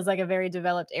 because it feels like a very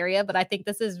developed area. But I think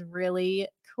this is really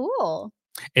cool.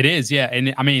 It is, yeah.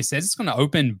 And I mean, it says it's going to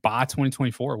open by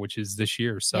 2024, which is this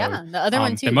year. So yeah, the other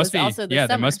one too. They must be also the summer,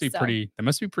 they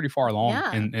must be pretty far along.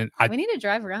 Yeah. And we need to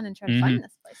drive around and try to find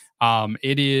this place.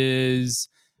 It is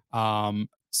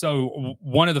so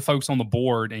one of the folks on the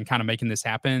board and kind of making this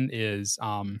happen is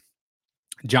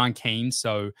John Kane.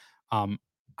 So I'm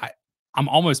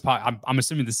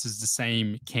assuming this is the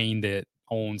same Kane that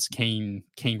owns Kane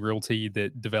Realty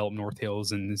that developed North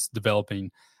Hills and is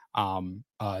developing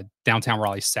downtown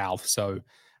Raleigh South. So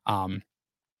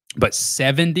but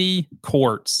 70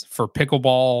 courts for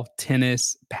pickleball,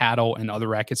 tennis, paddle, and other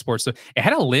racket sports. So it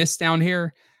had a list down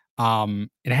here. And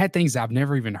it had things I've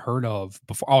never even heard of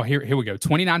before. Oh, here we go.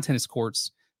 29 tennis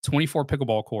courts, 24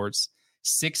 pickleball courts,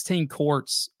 16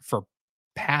 courts for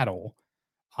paddle.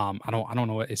 I don't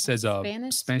know what it says.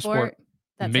 Spanish sport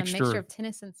that's a mixture of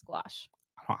tennis and squash.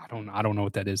 I don't know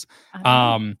what that is. I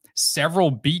don't know.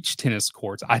 Several beach tennis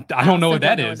courts. I don't know what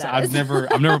that is. I've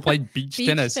never played beach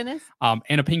tennis. And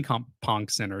a ping pong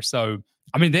center. So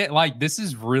I mean, this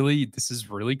is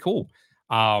really cool.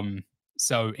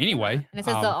 So anyway, and it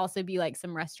says there'll also be like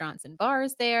some restaurants and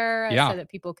bars there, so that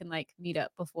people can like meet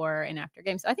up before and after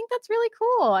games. So I think that's really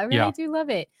cool. I really do love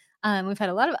it. We've had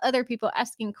a lot of other people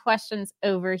asking questions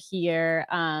over here.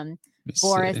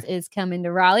 Boris is coming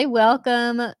to Raleigh.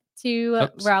 Welcome to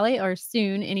Raleigh, or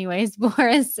soon anyways.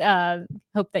 Boris,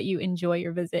 hope that you enjoy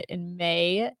your visit in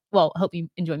May. Well, hope you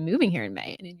enjoy moving here in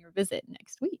May and in your visit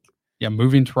next week. Yeah,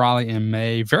 moving to Raleigh in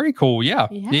May. Very cool. Yeah.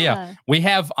 We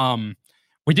have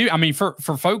we do. I mean, for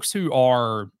folks who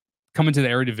are coming to the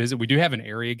area to visit, we do have an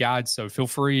area guide. So feel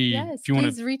free if you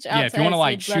want to reach out. If you want to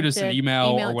like shoot us an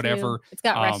email or whatever. It's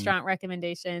got restaurant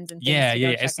recommendations and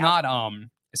things It's not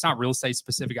real estate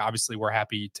specific. Obviously, we're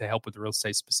happy to help with the real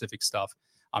estate specific stuff.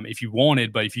 If you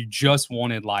wanted, but if you just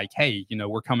wanted like, hey,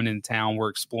 we're coming into town, we're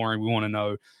exploring, we want to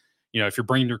know, if you're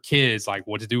bringing your kids, like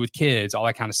what to do with kids, all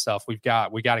that kind of stuff. We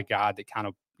got a guide that kind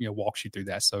of, walks you through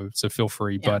that. So feel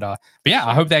free. But yeah,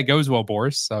 I hope that goes well,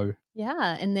 Boris. So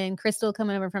yeah. And then Crystal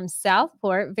coming over from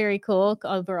Southport. Very cool.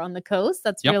 Over on the coast.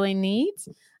 That's really neat.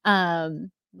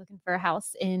 Looking for a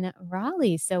house in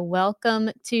Raleigh. So welcome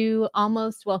to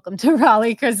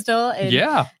Raleigh, Crystal.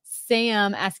 And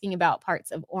Sam asking about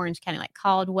parts of Orange County, like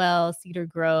Caldwell, Cedar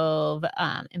Grove,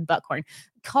 and Buckhorn.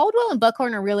 Caldwell and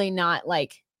Buckhorn are really not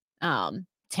like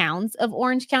towns of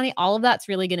Orange County. All of that's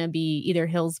really going to be either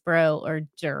Hillsborough or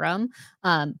Durham.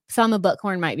 Some of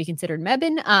Buckhorn might be considered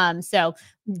Mebane. So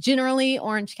generally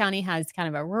Orange County has kind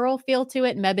of a rural feel to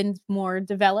it. Mebane's more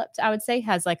developed, I would say,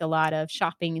 has like a lot of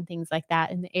shopping and things like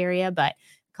that in the area. But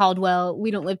Caldwell,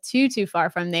 we don't live too far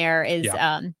from there, is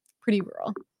pretty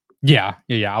rural. Yeah.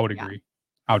 I would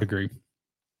agree.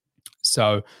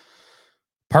 So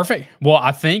perfect. Well,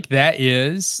 I think that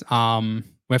is, we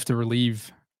have to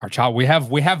relieve our child. We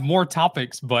have more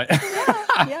topics, but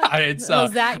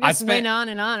Zach just went on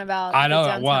and on about. I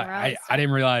know. Well, I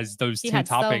didn't realize those 10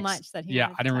 topics. So much that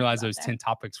I didn't realize those 10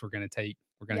 topics were going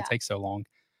to take so long.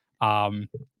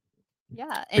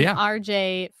 Yeah. And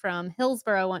RJ from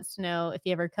Hillsborough wants to know if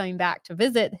you ever coming back to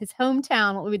visit his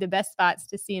hometown, what would be the best spots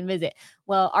to see and visit?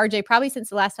 Well, RJ, probably since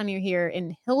the last time you were here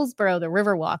in Hillsborough, the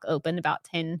Riverwalk opened about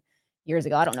 10 years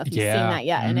ago. I don't know if you've seen that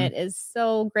yet. And it is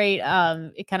so great.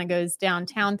 It kind of goes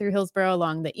downtown through Hillsborough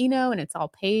along the Eno, and it's all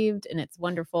paved and it's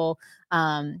wonderful.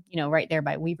 Right there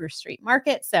by Weaver Street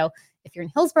Market. So if you're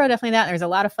in Hillsborough, definitely that. There's a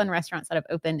lot of fun restaurants that have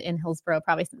opened in Hillsborough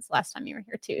probably since the last time you were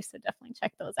here too. So definitely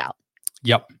check those out.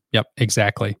 Yep,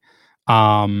 exactly.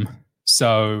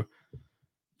 So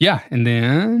yeah, and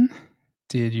then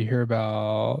did you hear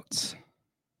about it's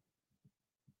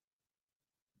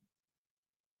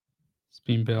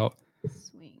being built?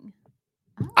 Swing.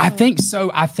 I think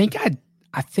so. I think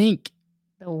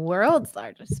the world's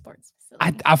largest sports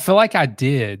facility. I feel like I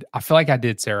did.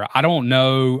 Sarah. I don't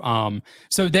know.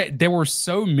 So there were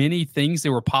so many things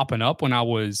that were popping up when I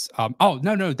was.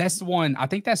 No, that's the one. I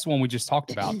think that's the one we just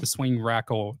talked about. The swing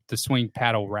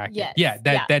paddle racket. Yes. Yeah,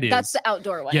 that is. That's the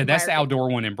outdoor one. Yeah, that's the outdoor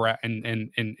one in Briar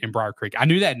Creek. I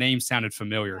knew that name sounded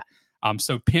familiar. Yeah.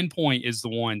 So Pinpoint is the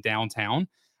one downtown,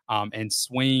 and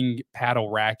swing paddle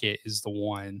racket is the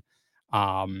one,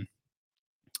 that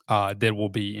will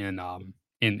be in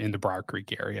the Briar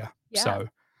Creek area. Yeah. So,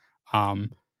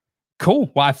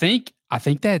 cool. Well, I think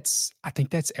that's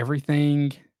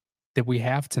everything that we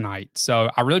have tonight. So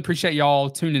I really appreciate y'all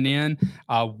tuning in.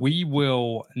 We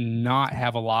will not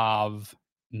have a live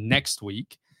next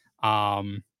week,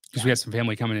 because we have some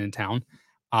family coming in town.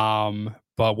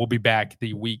 But we'll be back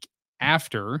the week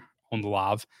after on the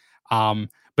live.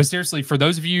 But seriously, for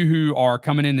those of you who are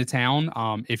coming into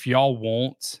town, if y'all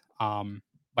want,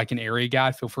 like an area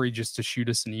guide, feel free just to shoot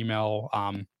us an email.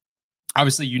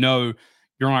 Obviously, you're on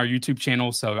our YouTube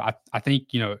channel. So I think,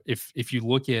 if you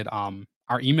look at,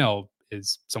 our email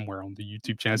is somewhere on the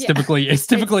YouTube channel. It's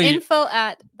typically info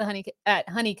at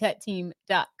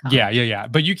honeycutteam.com. Yeah.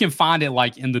 But you can find it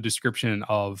like in the description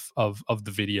of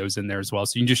the videos in there as well.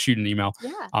 So you can just shoot an email,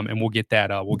 and we'll get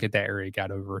that area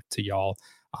guide over to y'all.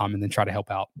 And then try to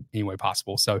help out any way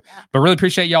possible. So, but really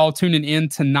appreciate y'all tuning in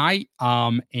tonight.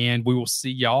 And we will see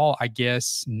y'all, I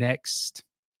guess, next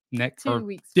 2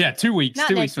 weeks. Yeah, 2 weeks.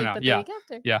 2 weeks from now.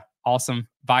 Yeah. Awesome.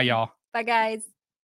 Bye, y'all. Bye, guys.